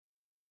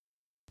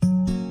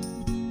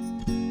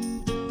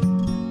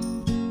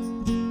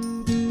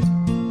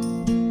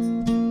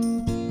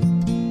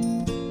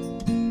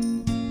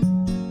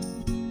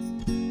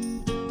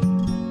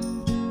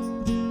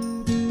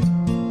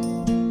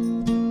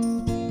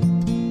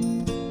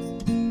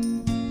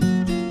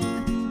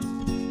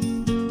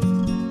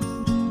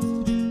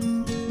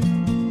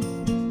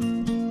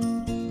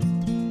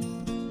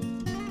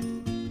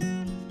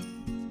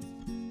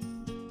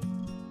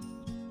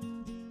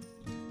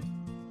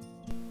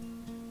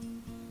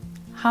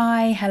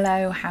Hi,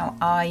 hello, how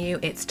are you?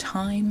 It's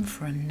time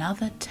for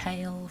another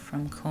tale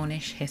from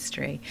Cornish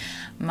history.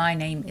 My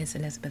name is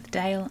Elizabeth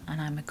Dale and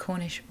I'm a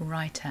Cornish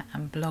writer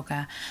and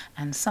blogger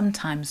and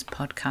sometimes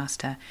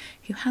podcaster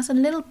who has a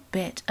little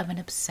bit of an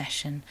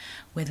obsession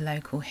with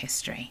local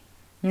history.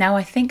 Now,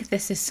 I think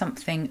this is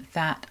something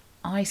that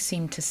I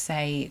seem to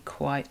say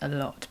quite a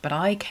lot, but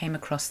I came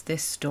across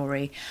this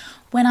story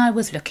when I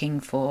was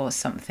looking for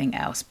something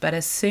else. But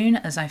as soon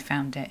as I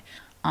found it,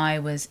 I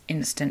was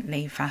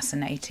instantly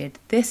fascinated.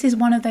 This is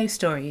one of those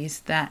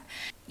stories that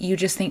you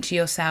just think to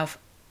yourself,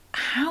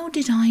 how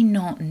did I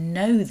not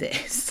know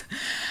this?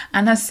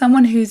 And as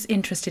someone who's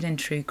interested in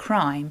true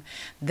crime,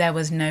 there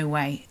was no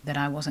way that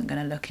I wasn't going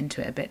to look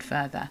into it a bit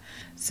further.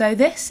 So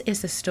this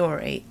is the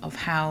story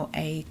of how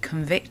a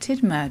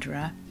convicted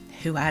murderer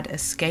who had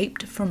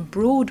escaped from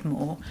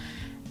Broadmoor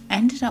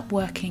ended up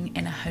working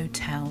in a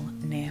hotel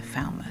near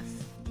Falmouth.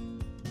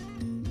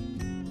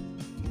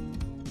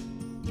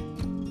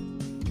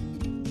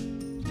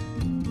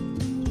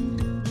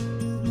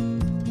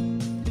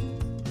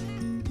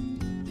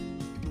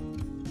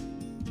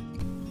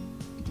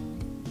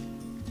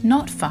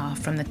 Not far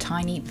from the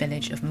tiny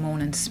village of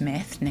Morne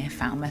Smith near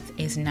Falmouth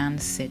is Nan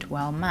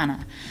Sidwell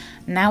Manor.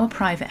 Now a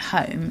private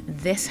home,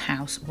 this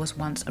house was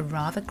once a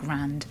rather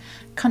grand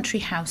country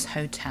house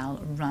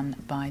hotel run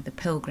by the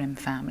Pilgrim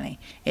family.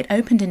 It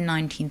opened in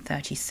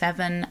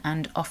 1937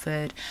 and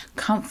offered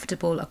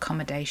comfortable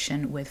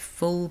accommodation with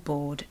full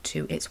board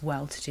to its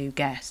well-to-do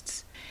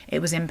guests. It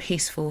was in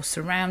peaceful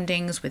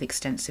surroundings with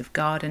extensive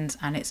gardens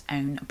and its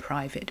own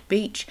private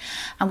beach,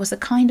 and was the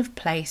kind of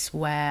place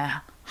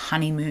where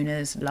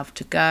honeymooners loved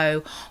to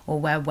go, or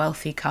where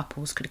wealthy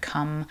couples could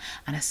come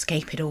and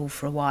escape it all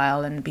for a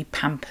while and be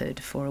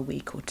pampered for a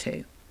week or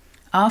two.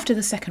 After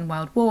the Second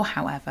World War,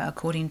 however,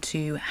 according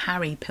to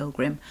Harry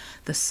Pilgrim,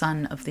 the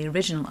son of the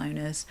original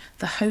owners,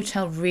 the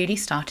hotel really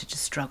started to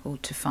struggle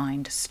to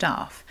find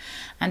staff.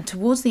 And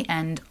towards the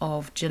end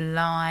of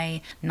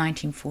July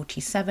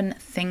 1947,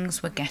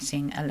 things were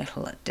getting a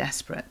little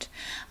desperate.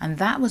 And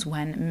that was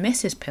when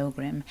Mrs.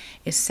 Pilgrim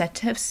is said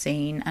to have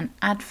seen an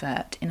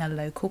advert in a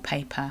local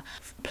paper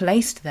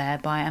placed there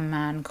by a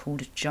man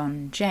called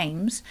John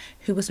James,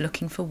 who was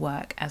looking for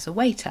work as a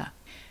waiter.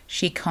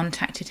 She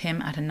contacted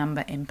him at a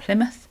number in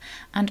Plymouth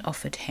and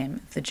offered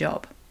him the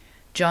job.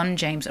 John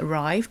James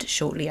arrived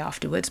shortly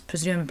afterwards,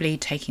 presumably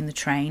taking the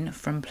train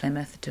from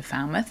Plymouth to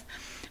Falmouth,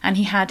 and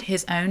he had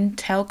his own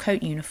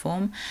tailcoat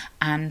uniform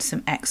and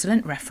some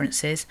excellent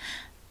references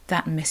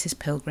that Mrs.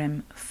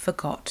 Pilgrim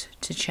forgot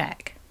to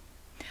check.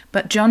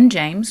 But John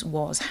James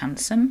was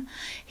handsome.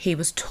 He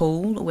was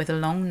tall, with a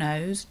long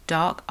nose,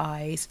 dark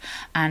eyes,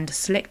 and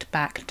slicked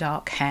back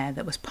dark hair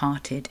that was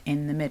parted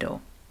in the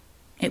middle.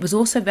 It was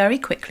also very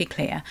quickly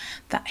clear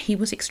that he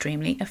was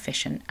extremely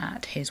efficient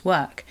at his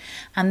work,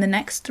 and the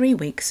next 3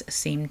 weeks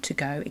seemed to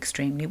go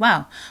extremely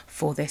well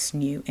for this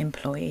new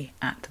employee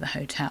at the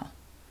hotel.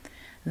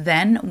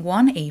 Then,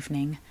 one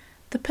evening,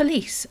 the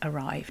police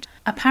arrived.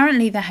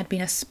 Apparently there had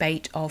been a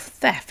spate of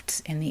thefts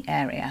in the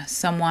area.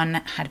 Someone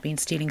had been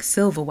stealing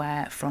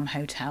silverware from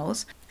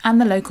hotels, and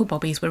the local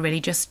bobbies were really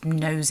just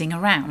nosing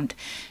around,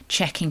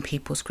 checking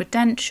people's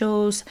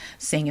credentials,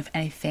 seeing if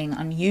anything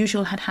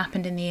unusual had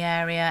happened in the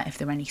area, if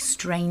there were any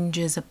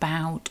strangers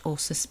about or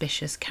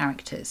suspicious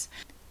characters.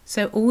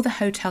 So all the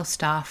hotel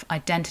staff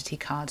identity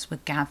cards were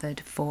gathered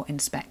for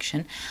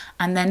inspection,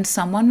 and then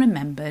someone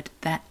remembered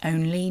their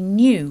only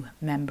new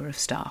member of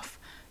staff,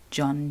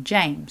 John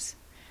James.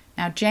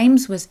 Now,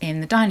 James was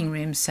in the dining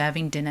room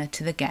serving dinner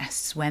to the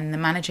guests when the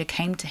manager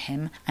came to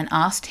him and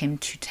asked him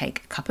to take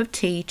a cup of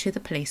tea to the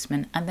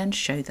policeman and then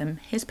show them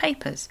his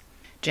papers.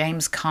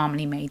 James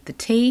calmly made the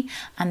tea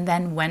and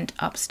then went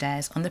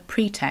upstairs on the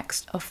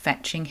pretext of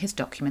fetching his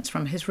documents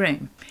from his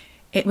room.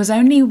 It was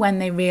only when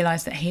they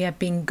realised that he had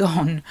been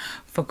gone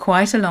for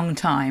quite a long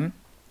time.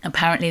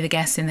 Apparently the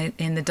guests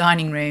in the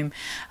dining room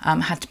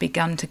had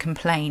begun to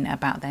complain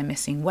about their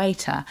missing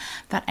waiter,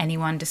 that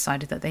anyone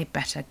decided that they'd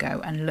better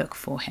go and look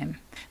for him.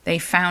 They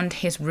found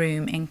his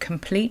room in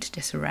complete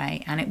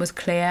disarray, and it was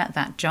clear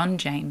that John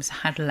James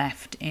had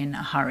left in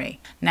a hurry.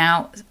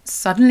 Now,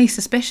 suddenly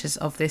suspicious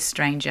of this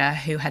stranger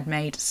who had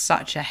made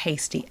such a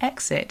hasty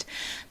exit,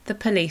 the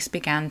police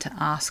began to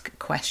ask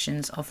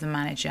questions of the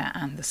manager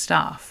and the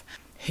staff.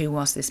 Who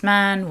was this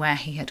man, where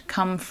he had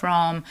come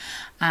from,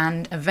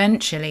 and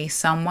eventually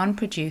someone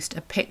produced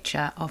a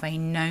picture of a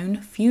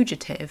known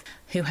fugitive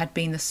who had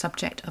been the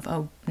subject of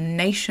a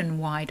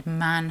nationwide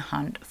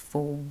manhunt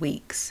for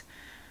weeks.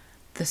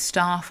 The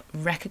staff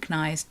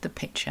recognised the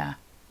picture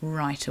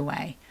right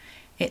away.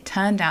 It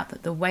turned out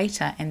that the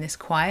waiter in this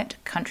quiet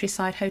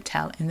countryside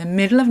hotel in the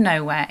middle of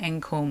nowhere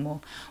in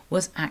Cornwall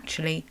was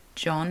actually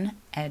John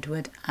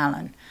Edward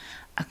Allen,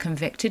 a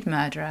convicted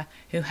murderer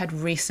who had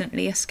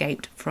recently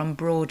escaped from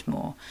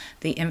Broadmoor,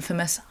 the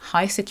infamous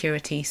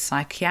high-security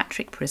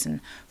psychiatric prison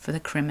for the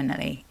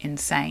criminally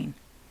insane.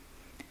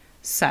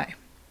 So,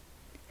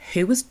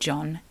 who was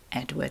John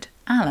Edward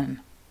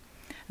Allen?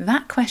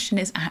 That question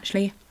is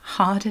actually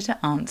harder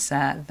to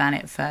answer than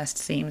it first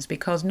seems,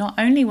 because not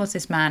only was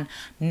this man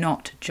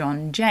not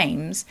John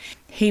James,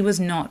 he was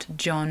not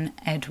John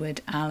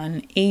Edward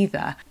Allen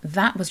either.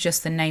 That was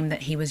just the name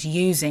that he was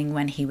using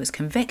when he was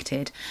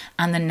convicted,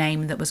 and the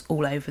name that was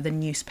all over the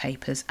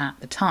newspapers at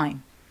the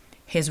time.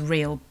 His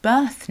real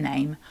birth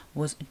name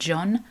was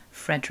John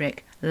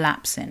Frederick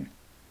Lapsin.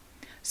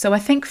 So I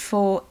think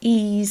for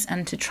ease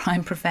and to try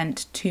and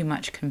prevent too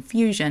much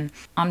confusion,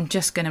 I'm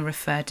just going to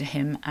refer to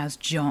him as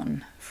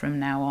John from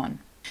now on.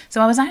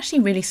 So I was actually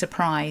really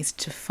surprised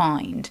to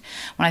find,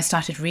 when I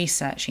started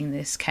researching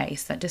this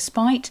case, that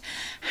despite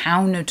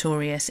how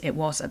notorious it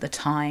was at the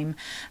time,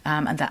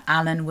 and that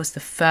Allen was the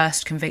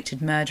first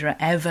convicted murderer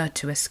ever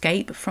to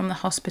escape from the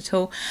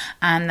hospital,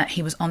 and that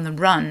he was on the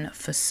run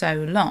for so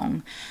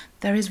long,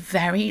 there is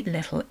very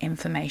little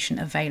information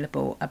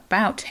available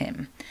about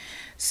him.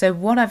 So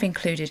what I've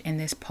included in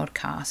this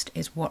podcast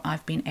is what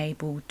I've been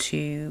able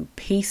to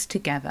piece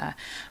together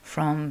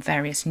from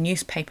various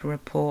newspaper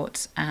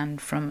reports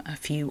and from a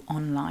few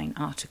online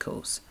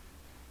articles.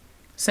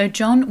 So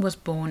John was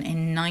born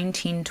in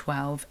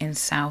 1912 in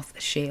South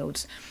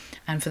Shields.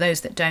 And for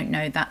those that don't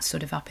know, that's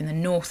sort of up in the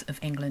north of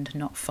England,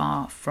 not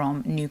far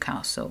from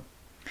Newcastle.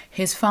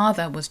 His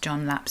father was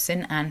John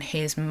Lapsin and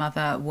his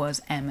mother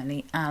was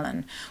Emily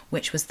Allen,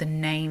 which was the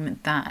name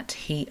that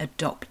he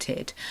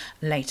adopted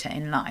later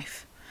in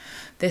life.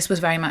 This was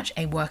very much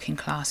a working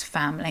class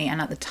family,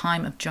 and at the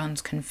time of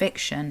John's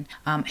conviction,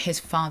 his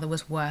father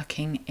was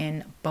working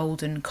in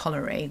Bolden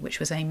Colliery, which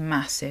was a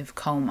massive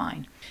coal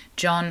mine.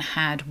 John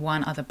had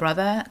one other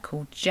brother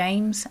called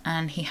James,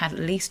 and he had at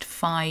least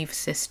 5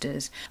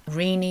 sisters: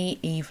 Renee,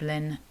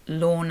 Evelyn,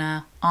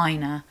 Lorna,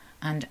 Ina,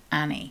 and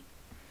Annie.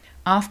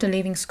 After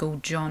leaving school,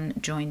 John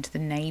joined the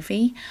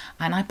Navy,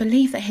 and I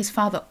believe that his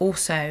father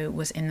also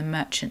was in the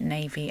Merchant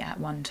Navy at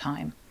one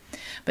time.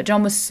 But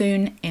John was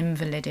soon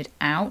invalided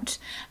out,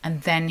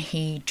 and then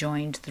he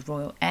joined the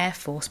Royal Air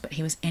Force, but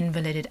he was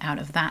invalided out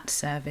of that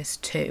service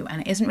too.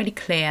 And it isn't really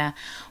clear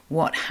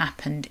what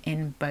happened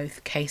in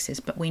both cases,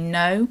 but we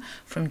know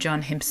from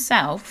John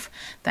himself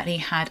that he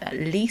had at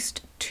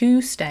least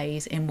 2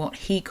 stays in what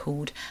he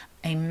called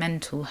a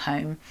mental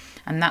home,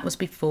 and that was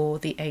before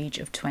the age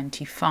of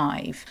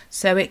 25.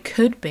 So it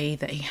could be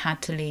that he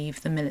had to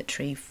leave the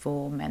military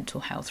for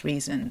mental health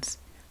reasons.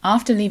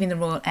 After leaving the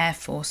Royal Air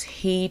Force,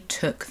 he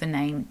took the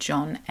name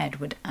John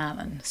Edward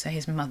Allen, so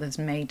his mother's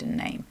maiden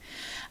name.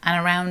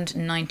 And around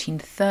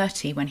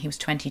 1930, when he was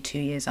 22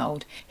 years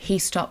old, he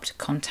stopped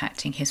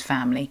contacting his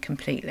family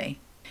completely.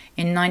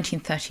 In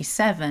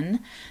 1937,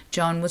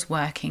 John was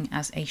working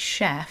as a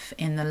chef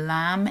in the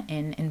Lamb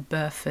Inn in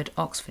Burford,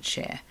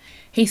 Oxfordshire.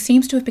 He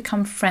seems to have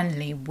become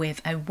friendly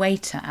with a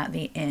waiter at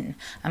the inn,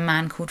 a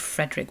man called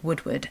Frederick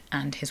Woodward,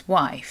 and his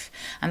wife.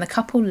 And the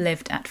couple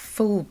lived at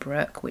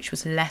Fulbrook, which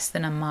was less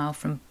than a mile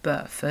from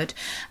Burford,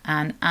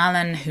 and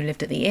Allen, who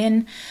lived at the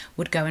inn,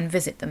 would go and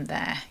visit them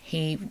there.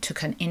 He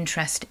took an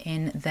interest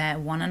in their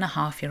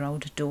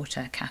 1.5-year-old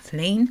daughter,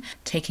 Kathleen,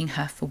 taking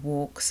her for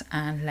walks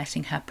and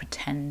letting her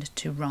pretend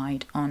to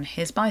ride on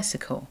his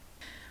bicycle.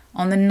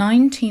 On the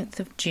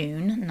 19th of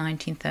June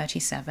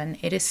 1937,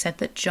 it is said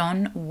that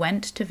John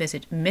went to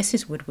visit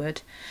Mrs.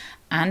 Woodward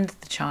and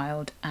the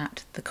child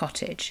at the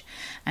cottage,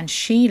 and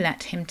she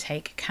let him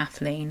take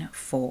Kathleen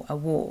for a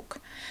walk.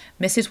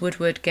 Mrs.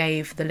 Woodward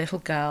gave the little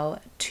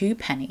girl 2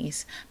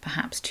 pennies,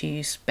 perhaps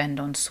to spend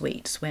on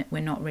sweets. We're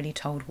not really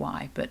told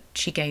why, but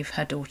she gave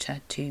her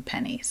daughter 2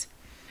 pennies.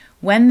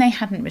 When they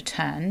hadn't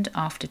returned,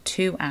 after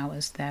 2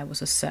 hours, there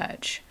was a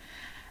search,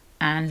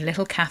 and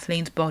little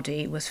Kathleen's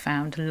body was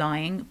found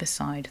lying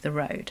beside the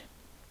road.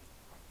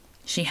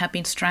 She had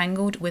been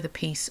strangled with a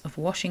piece of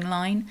washing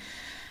line,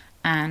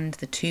 and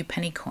the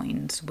 2-penny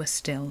coins were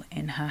still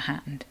in her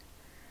hand.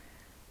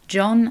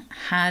 John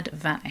had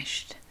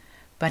vanished,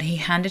 but he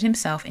handed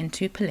himself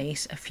into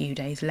police a few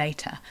days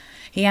later.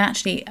 He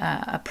actually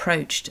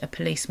approached a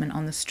policeman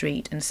on the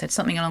street and said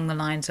something along the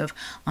lines of,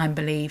 "I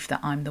believe that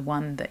I'm the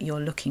one that you're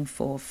looking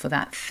for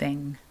that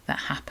thing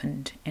that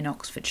happened in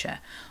Oxfordshire,"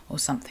 or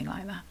something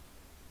like that.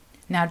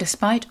 Now,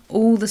 despite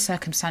all the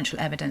circumstantial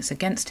evidence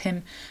against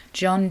him,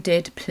 John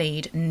did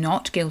plead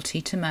not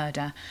guilty to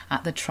murder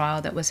at the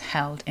trial that was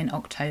held in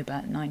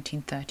October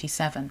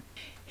 1937.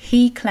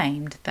 He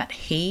claimed that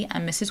he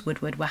and Mrs.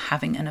 Woodward were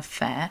having an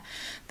affair,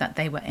 that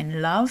they were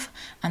in love,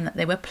 and that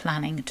they were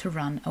planning to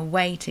run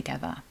away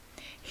together.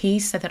 He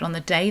said that on the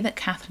day that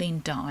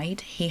Kathleen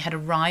died, he had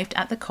arrived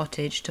at the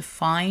cottage to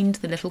find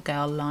the little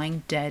girl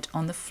lying dead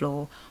on the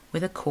floor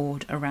with a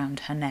cord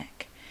around her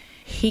neck.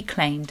 He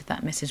claimed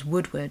that Mrs.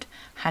 Woodward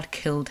had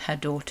killed her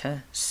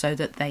daughter so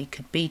that they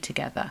could be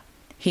together.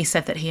 He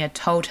said that he had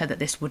told her that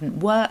this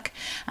wouldn't work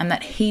and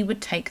that he would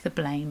take the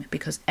blame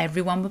because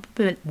everyone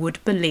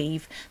would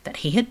believe that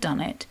he had done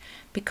it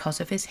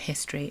because of his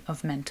history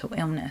of mental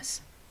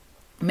illness.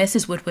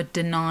 Mrs. Woodward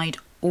denied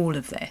all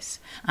of this.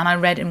 And I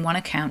read in one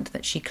account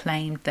that she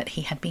claimed that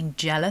he had been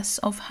jealous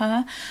of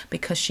her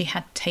because she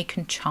had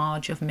taken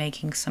charge of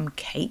making some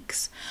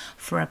cakes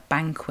for a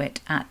banquet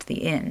at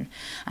the inn.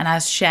 And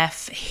as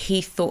chef,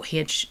 he thought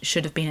he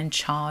should have been in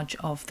charge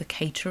of the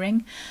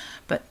catering.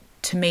 But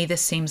to me,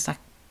 this seems like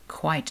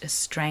quite a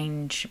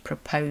strange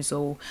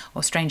proposal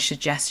or strange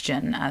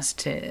suggestion as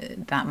to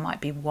that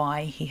might be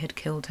why he had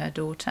killed her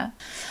daughter.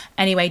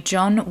 Anyway,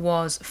 John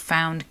was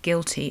found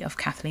guilty of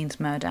Kathleen's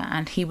murder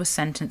and he was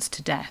sentenced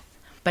to death.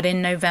 But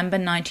in November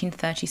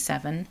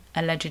 1937,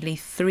 allegedly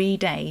 3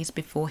 days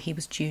before he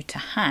was due to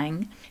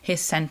hang, his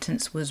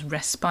sentence was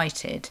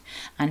respited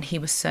and he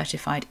was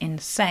certified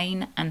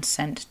insane and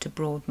sent to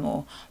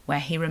Broadmoor, where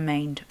he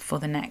remained for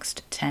the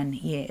next 10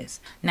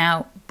 years.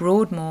 Now,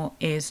 Broadmoor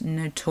is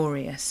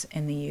notorious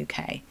in the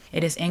UK.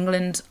 It is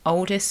England's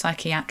oldest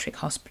psychiatric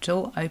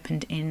hospital,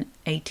 opened in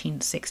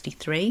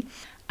 1863.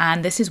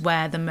 And this is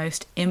where the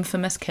most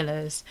infamous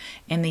killers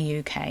in the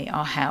UK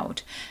are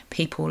held.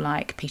 People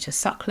like Peter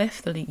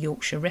Sutcliffe, the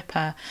Yorkshire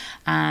Ripper,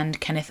 and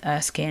Kenneth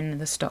Erskine,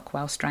 the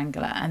Stockwell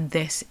Strangler. And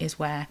this is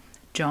where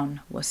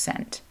John was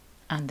sent.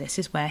 And this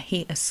is where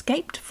he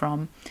escaped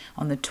from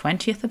on the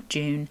 20th of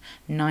June,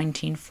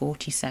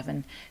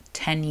 1947,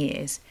 10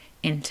 years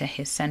into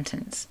his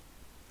sentence.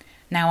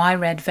 Now, I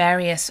read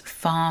various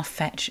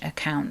far-fetched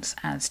accounts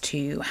as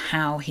to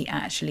how he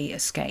actually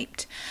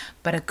escaped,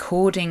 but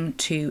according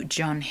to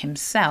John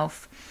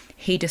himself,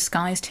 he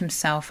disguised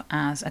himself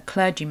as a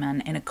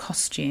clergyman in a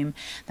costume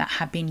that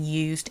had been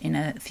used in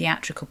a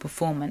theatrical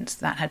performance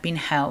that had been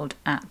held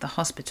at the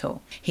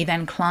hospital. He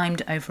then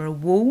climbed over a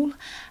wall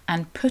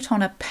and put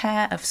on a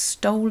pair of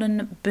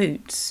stolen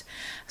boots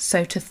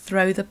so to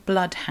throw the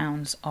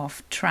bloodhounds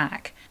off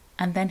track,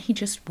 and then he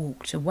just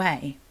walked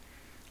away.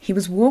 He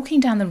was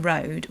walking down the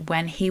road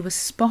when he was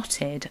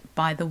spotted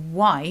by the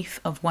wife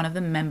of one of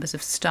the members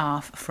of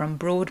staff from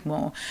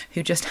Broadmoor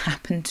who just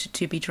happened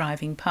to be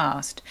driving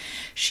past.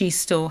 She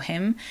saw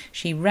him,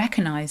 she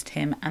recognised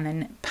him and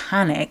then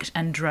panicked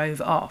and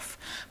drove off.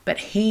 But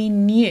he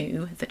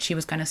knew that she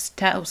was going to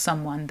tell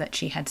someone that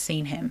she had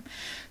seen him.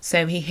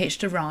 So he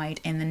hitched a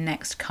ride in the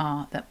next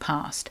car that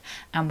passed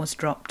and was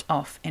dropped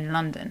off in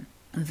London.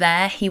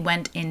 There he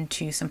went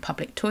into some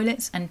public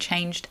toilets and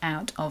changed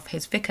out of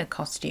his vicar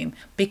costume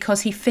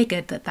because he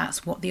figured that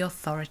that's what the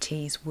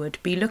authorities would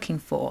be looking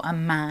for, a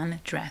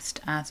man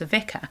dressed as a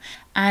vicar.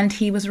 And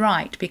he was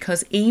right,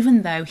 because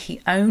even though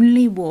he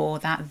only wore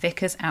that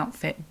vicar's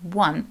outfit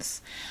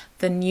once,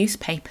 the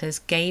newspapers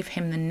gave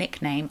him the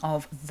nickname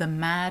of the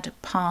Mad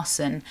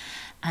Parson,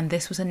 and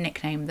this was a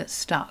nickname that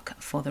stuck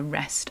for the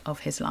rest of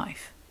his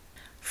life.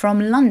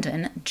 From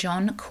London,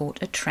 John caught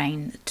a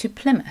train to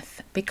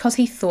Plymouth because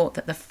he thought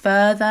that the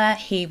further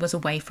he was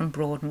away from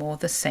Broadmoor,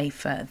 the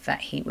safer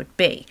that he would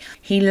be.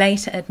 He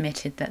later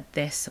admitted that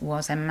this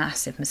was a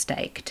massive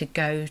mistake to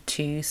go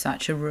to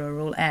such a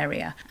rural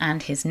area,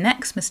 and his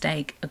next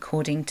mistake,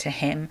 according to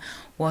him,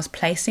 was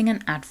placing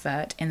an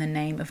advert in the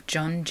name of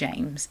John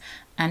James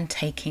and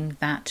taking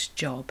that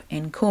job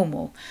in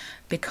Cornwall,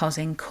 because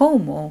in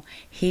Cornwall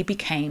he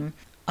became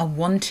a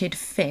wanted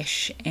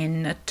fish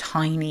in a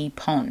tiny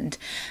pond.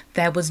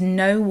 There was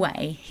no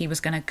way he was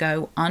going to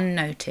go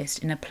unnoticed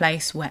in a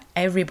place where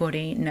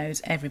everybody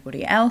knows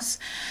everybody else.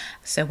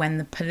 So when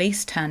the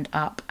police turned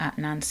up at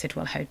Nan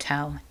Sidwell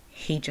Hotel,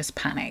 he just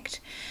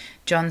panicked.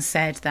 John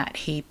said that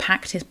he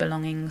packed his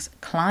belongings,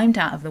 climbed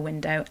out of the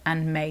window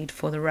and made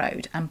for the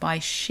road. And by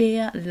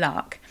sheer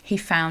luck, he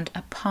found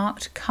a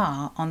parked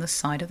car on the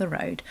side of the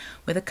road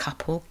with a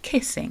couple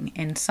kissing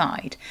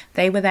inside.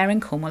 They were there in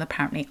Cornwall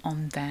apparently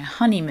on their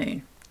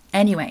honeymoon.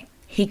 Anyway,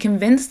 he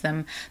convinced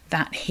them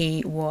that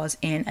he was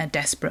in a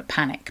desperate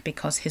panic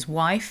because his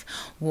wife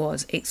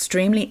was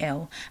extremely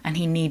ill and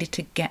he needed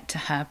to get to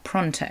her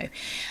pronto,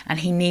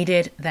 and he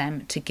needed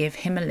them to give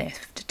him a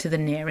lift to the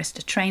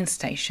nearest train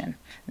station.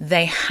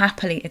 They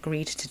happily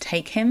agreed to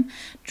take him,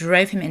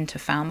 drove him into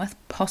Falmouth,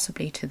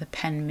 possibly to the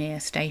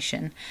Penmere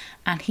station,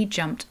 and he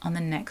jumped on the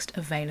next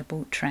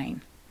available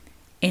train.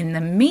 In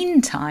the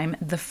meantime,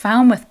 the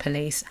Falmouth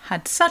police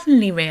had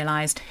suddenly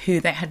realised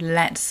who they had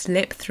let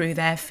slip through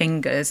their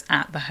fingers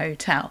at the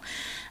hotel,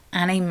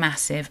 and a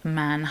massive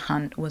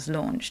manhunt was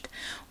launched.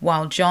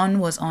 While John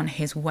was on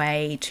his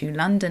way to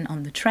London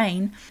on the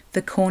train,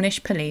 the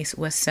Cornish police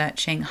were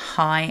searching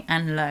high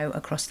and low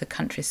across the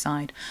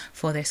countryside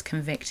for this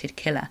convicted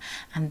killer,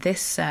 and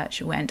this search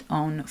went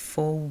on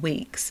for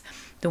weeks.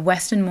 The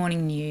Western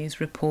Morning News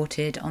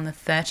reported on the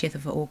 30th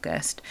of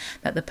August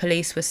that the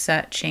police were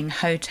searching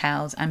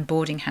hotels and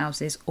boarding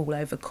houses all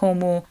over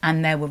Cornwall,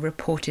 and there were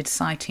reported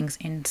sightings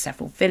in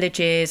several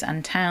villages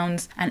and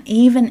towns. And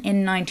even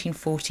in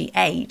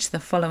 1948,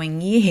 the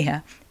following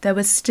year, there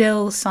were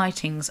still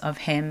sightings of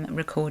him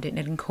recorded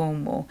in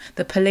Cornwall.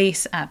 The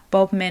police at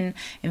Bodmin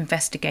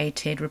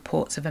investigated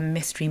reports of a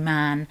mystery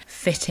man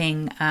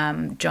fitting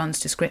John's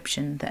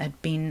description that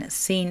had been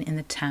seen in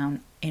the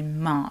town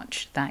in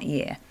March that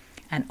year.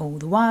 And all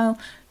the while,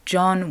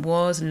 John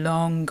was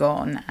long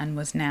gone and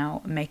was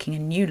now making a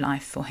new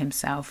life for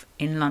himself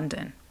in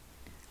London.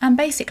 And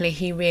basically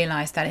he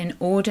realised that in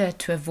order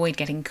to avoid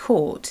getting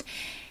caught,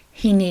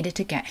 he needed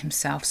to get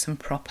himself some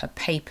proper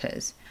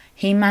papers.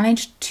 He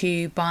managed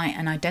to buy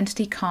an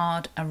identity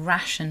card, a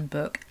ration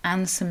book,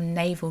 and some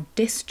naval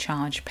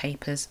discharge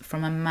papers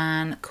from a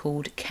man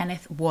called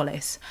Kenneth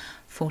Wallace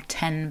for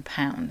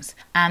 £10.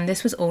 And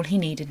this was all he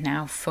needed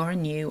now for a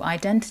new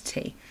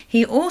identity.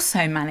 He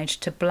also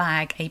managed to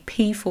blag a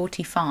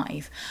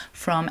P45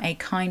 from a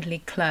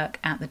kindly clerk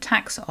at the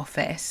tax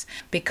office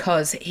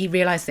because he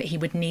realised that he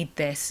would need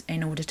this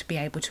in order to be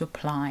able to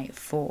apply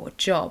for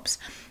jobs.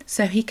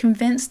 So he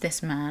convinced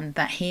this man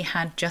that he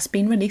had just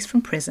been released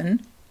from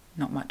prison,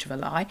 not much of a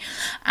lie,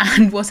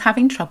 and was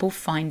having trouble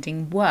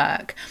finding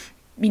work,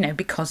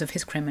 because of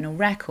his criminal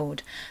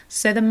record.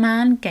 So the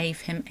man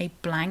gave him a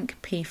blank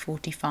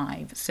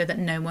P45 so that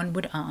no one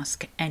would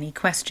ask any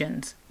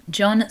questions.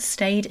 John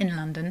stayed in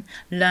London,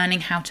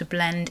 learning how to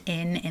blend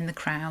in the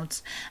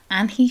crowds,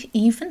 and he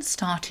even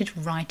started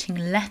writing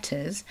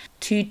letters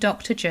to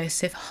Dr.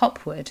 Joseph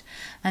Hopwood,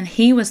 and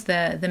he was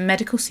the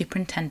medical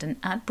superintendent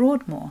at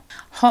Broadmoor.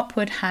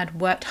 Hopwood had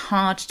worked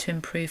hard to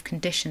improve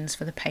conditions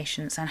for the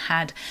patients and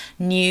had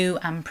new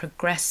and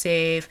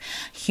progressive,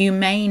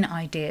 humane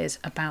ideas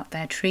about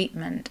their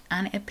treatment,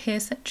 and it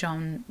appears that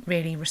John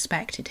really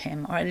respected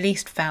him, or at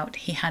least felt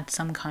he had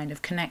some kind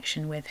of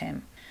connection with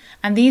him.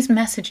 And these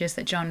messages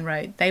that John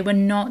wrote, they were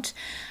not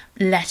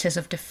letters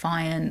of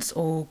defiance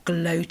or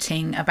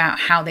gloating about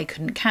how they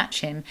couldn't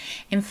catch him.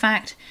 In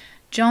fact,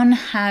 John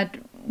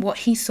had what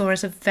he saw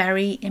as a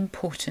very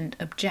important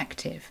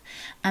objective,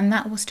 and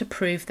that was to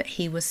prove that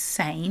he was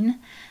sane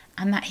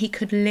and that he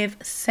could live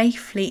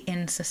safely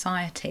in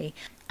society,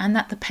 and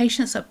that the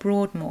patients at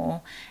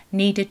Broadmoor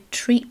needed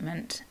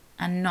treatment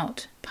and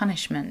not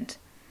punishment.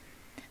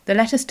 The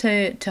letters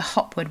to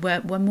Hopwood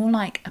were more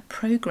like a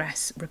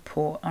progress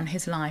report on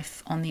his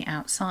life on the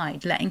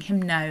outside, letting him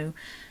know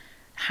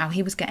how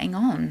he was getting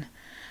on.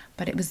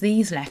 But it was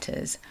these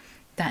letters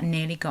that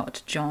nearly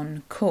got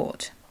John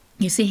caught.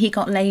 You see, he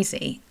got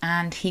lazy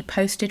and he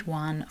posted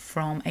one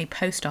from a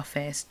post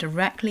office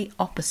directly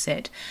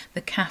opposite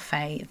the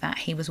cafe that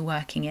he was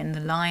working in,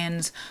 the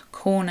Lions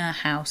Corner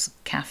House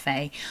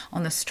Cafe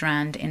on the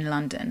Strand in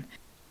London.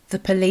 The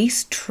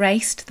police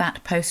traced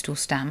that postal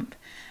stamp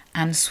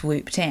and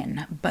swooped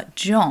in, but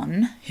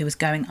John, who was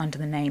going under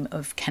the name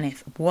of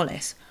Kenneth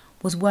Wallace,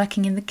 was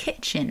working in the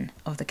kitchen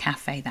of the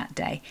cafe that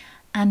day,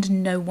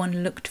 and no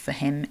one looked for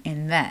him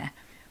in there.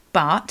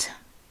 But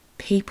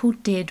people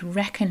did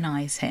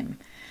recognise him,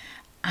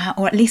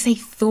 or at least they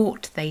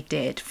thought they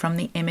did from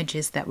the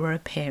images that were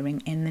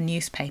appearing in the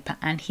newspaper,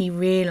 and he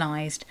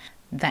realised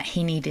that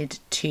he needed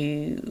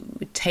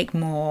to take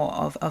more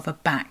of a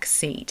back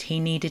seat. He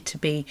needed to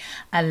be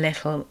a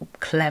little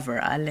cleverer,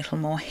 a little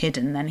more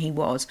hidden than he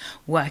was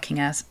working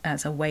as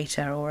a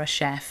waiter or a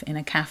chef in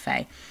a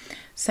cafe.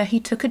 So he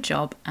took a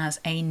job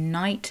as a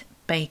night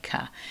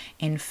baker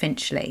in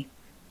Finchley.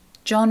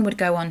 John would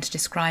go on to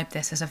describe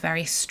this as a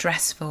very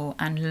stressful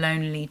and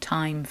lonely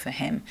time for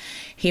him.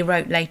 He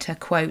wrote later,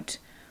 quote,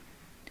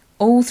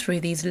 "All through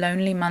these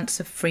lonely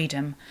months of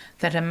freedom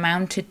that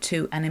amounted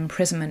to an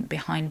imprisonment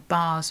behind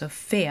bars of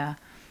fear,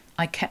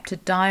 I kept a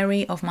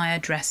diary of my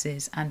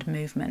addresses and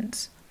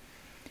movements.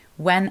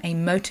 When a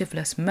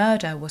motiveless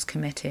murder was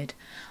committed,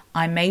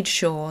 I made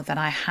sure that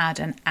I had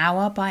an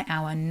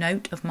hour-by-hour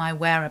note of my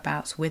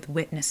whereabouts with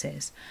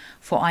witnesses,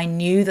 for I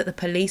knew that the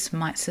police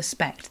might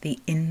suspect the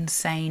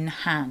insane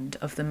hand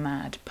of the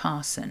mad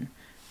parson."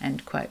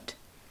 End quote.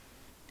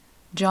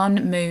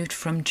 John moved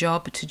from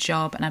job to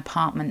job and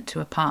apartment to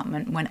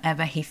apartment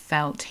whenever he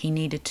felt he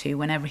needed to,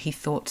 whenever he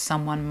thought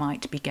someone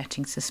might be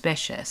getting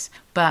suspicious.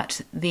 But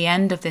the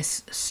end of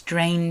this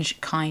strange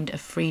kind of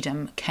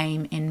freedom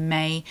came in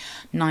May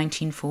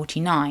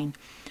 1949,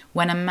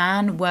 when a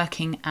man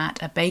working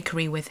at a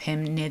bakery with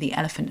him near the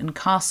Elephant and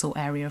Castle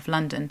area of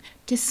London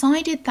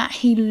decided that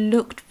he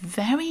looked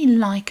very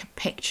like a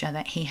picture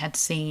that he had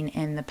seen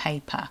in the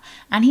paper,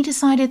 and he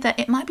decided that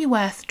it might be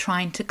worth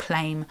trying to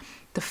claim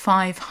the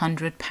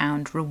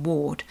 £500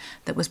 reward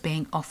that was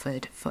being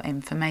offered for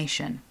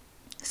information.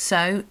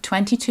 So,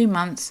 22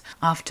 months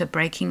after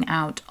breaking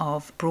out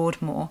of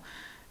Broadmoor,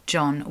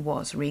 John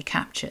was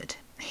recaptured.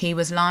 He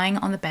was lying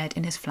on the bed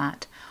in his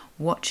flat,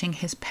 watching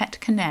his pet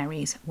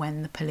canaries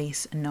when the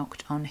police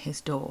knocked on his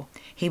door.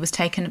 He was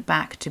taken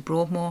back to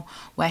Broadmoor,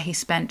 where he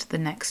spent the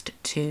next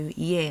 2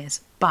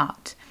 years,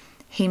 but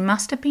he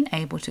must have been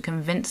able to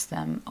convince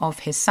them of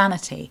his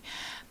sanity,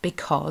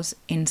 because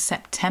in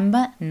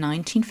September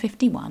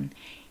 1951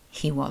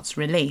 he was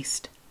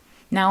released.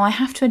 Now, I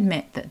have to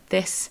admit that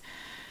this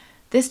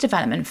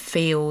development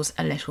feels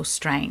a little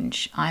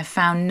strange. I have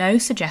found no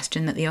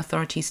suggestion that the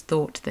authorities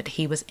thought that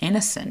he was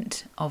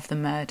innocent of the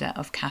murder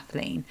of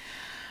Kathleen,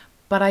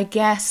 but I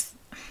guess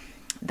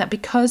that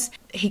because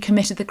he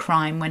committed the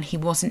crime when he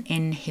wasn't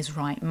in his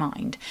right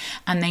mind,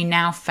 and they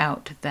now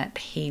felt that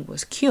he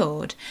was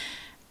cured,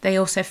 they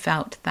also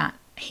felt that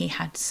he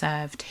had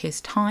served his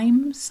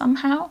time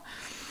somehow.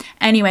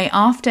 Anyway,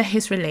 after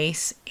his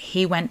release,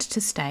 he went to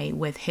stay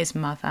with his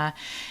mother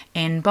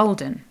in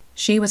Bolden.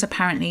 She was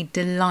apparently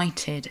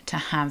delighted to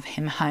have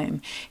him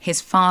home.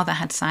 His father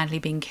had sadly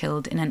been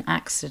killed in an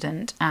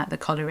accident at the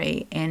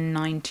colliery in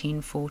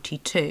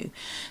 1942,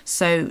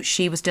 so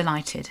she was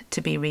delighted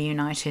to be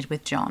reunited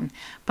with John.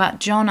 But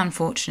John,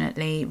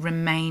 unfortunately,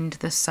 remained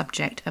the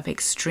subject of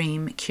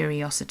extreme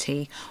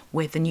curiosity,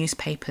 with the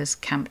newspapers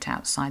camped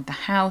outside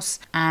the house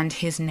and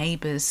his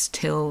neighbours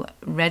still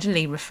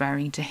readily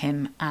referring to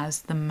him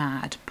as the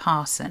Mad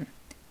Parson.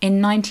 In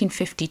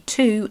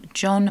 1952,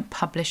 John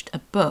published a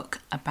book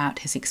about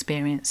his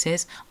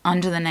experiences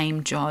under the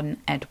name John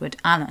Edward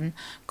Allen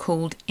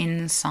called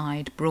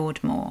Inside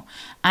Broadmoor,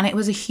 and it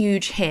was a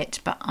huge hit,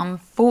 but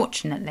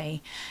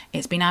unfortunately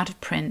it's been out of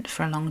print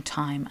for a long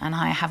time and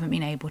I haven't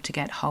been able to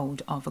get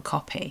hold of a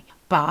copy.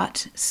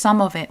 But some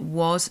of it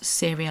was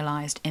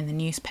serialised in the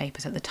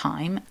newspapers at the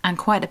time, and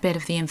quite a bit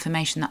of the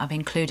information that I've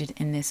included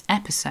in this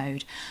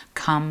episode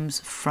comes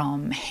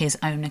from his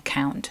own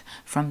account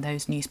from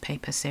those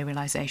newspaper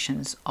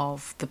serialisations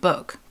of the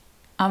book.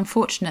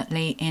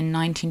 Unfortunately, in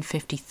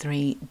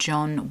 1953,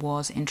 John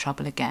was in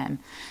trouble again,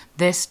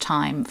 this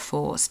time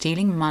for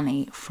stealing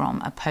money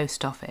from a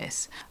post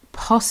office,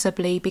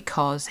 possibly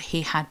because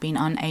he had been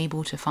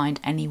unable to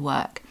find any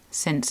work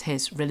since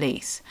his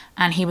release,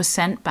 and he was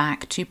sent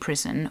back to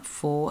prison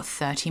for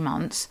 30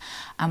 months,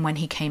 and when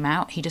he came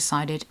out he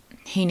decided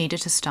he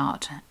needed to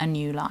start a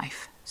new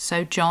life.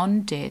 So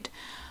John did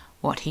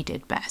what he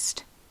did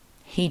best.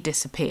 He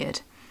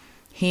disappeared.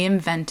 He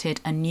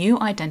invented a new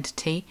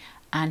identity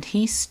and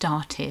he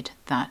started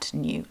that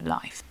new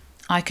life.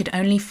 I could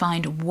only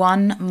find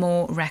one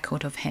more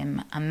record of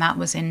him, and that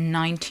was in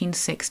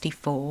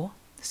 1964,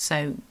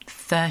 so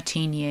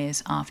 13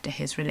 years after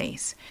his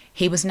release.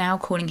 He was now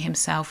calling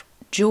himself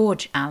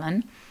George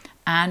Allen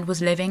and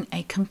was living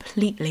a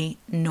completely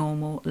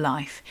normal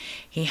life.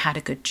 He had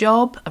a good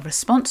job, a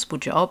responsible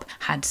job,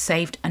 had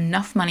saved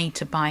enough money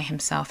to buy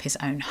himself his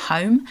own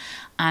home,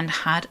 and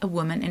had a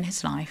woman in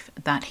his life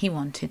that he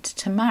wanted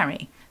to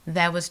marry.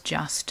 There was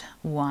just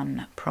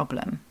one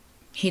problem.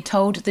 He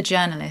told the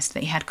journalist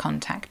that he had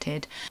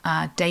contacted,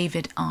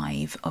 David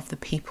Ive of the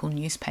People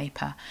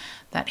newspaper,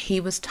 that he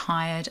was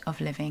tired of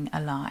living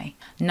a lie.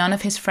 None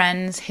of his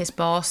friends, his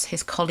boss,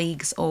 his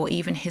colleagues, or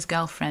even his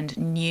girlfriend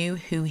knew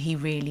who he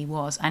really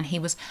was, and he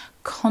was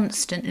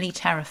constantly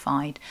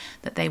terrified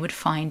that they would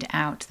find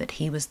out that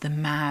he was the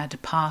Mad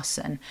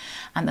Parson,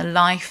 and the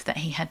life that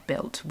he had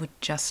built would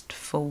just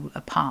fall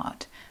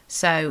apart.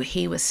 So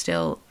he was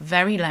still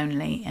very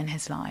lonely in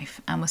his life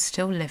and was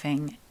still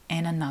living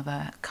in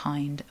another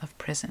kind of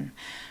prison,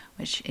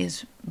 which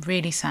is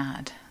really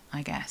sad,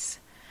 I guess.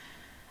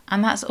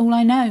 And that's all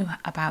I know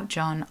about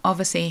John.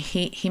 Obviously,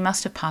 he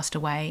must have passed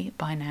away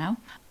by now,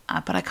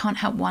 but I can't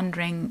help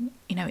wondering,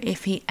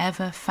 if he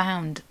ever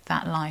found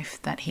that life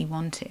that he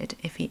wanted,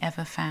 if he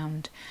ever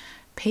found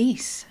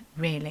peace,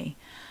 really.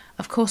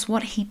 Of course,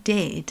 what he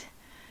did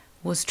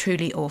was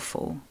truly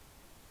awful,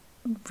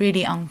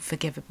 really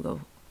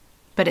unforgivable,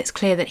 but it's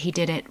clear that he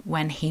did it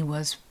when he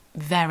was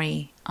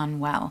very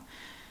unwell.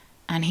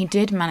 And he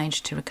did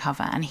manage to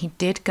recover, and he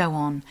did go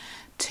on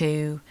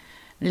to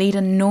lead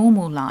a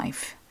normal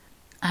life,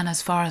 and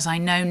as far as I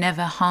know,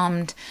 never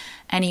harmed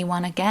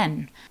anyone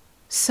again.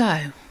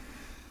 So,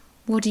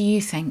 what do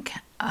you think?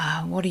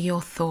 What are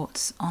your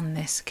thoughts on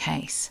this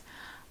case?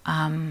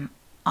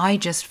 I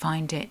just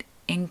find it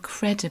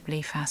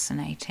incredibly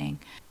fascinating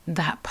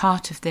that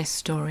part of this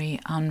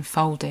story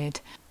unfolded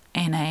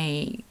in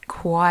a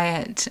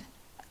quiet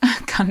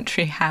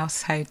country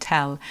house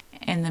hotel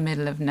in the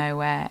middle of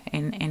nowhere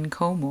in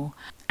Cornwall.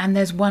 And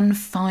there's one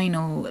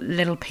final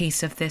little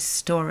piece of this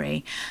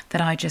story that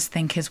I just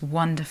think is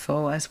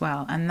wonderful as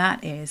well, and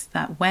that is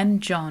that when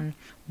John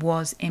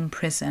was in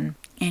prison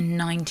in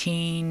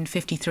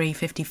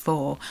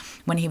 1953-54,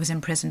 when he was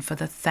in prison for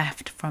the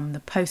theft from the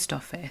post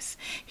office,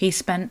 he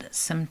spent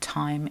some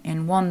time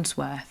in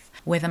Wandsworth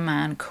with a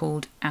man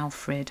called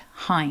Alfred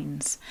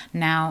Hines.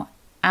 Now,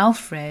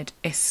 Alfred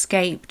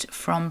escaped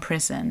from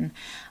prison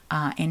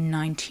in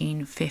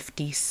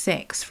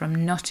 1956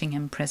 from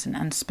Nottingham prison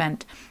and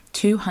spent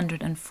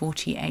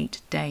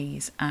 248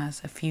 days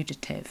as a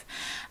fugitive.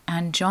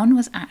 And John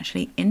was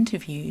actually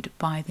interviewed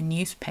by the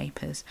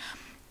newspapers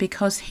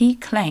because he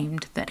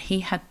claimed that he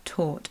had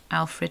taught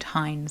Alfred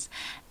Hines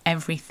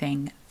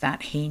everything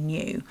that he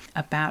knew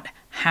about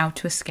how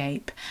to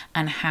escape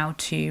and how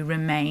to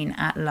remain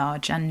at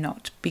large and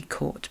not be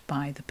caught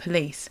by the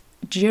police.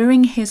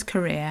 During his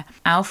career,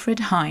 Alfred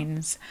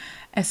Hines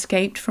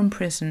escaped from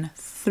prison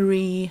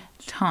 3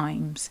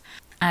 times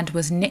and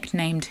was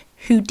nicknamed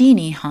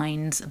Houdini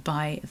Hines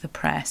by the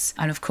press.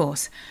 And of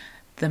course,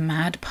 the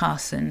Mad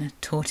Parson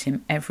taught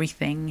him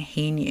everything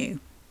he knew.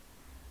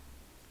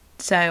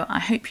 So I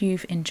hope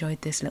you've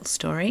enjoyed this little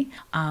story.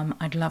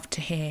 I'd love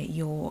to hear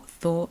your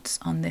thoughts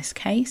on this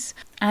case.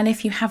 And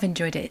if you have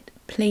enjoyed it,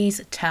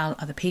 Please tell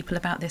other people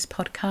about this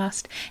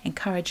podcast.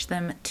 Encourage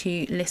them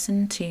to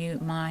listen to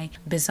my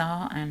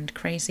bizarre and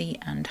crazy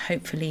and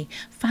hopefully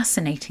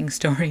fascinating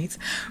stories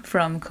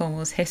from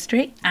Cornwall's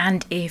history.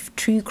 And if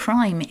true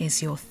crime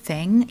is your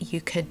thing,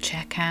 you could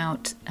check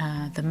out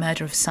The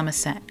Murder of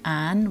Somerset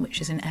Anne, which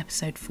is in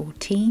episode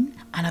 14.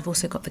 And I've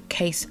also got The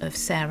Case of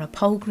Sarah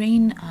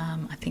Polgreen.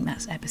 I think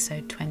that's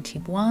episode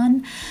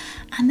 21.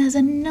 And there's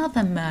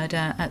another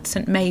murder at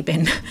St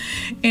Mabin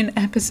in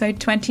episode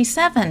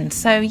 27.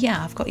 So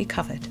yeah, I've got you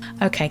covered.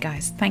 Okay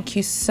guys, thank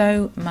you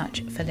so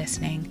much for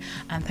listening,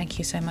 and thank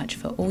you so much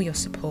for all your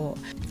support,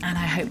 and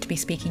I hope to be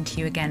speaking to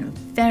you again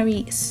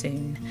very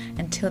soon.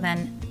 Until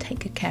then, take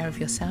good care of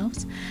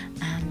yourselves,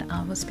 and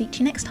I will speak to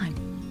you next time.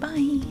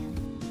 Bye.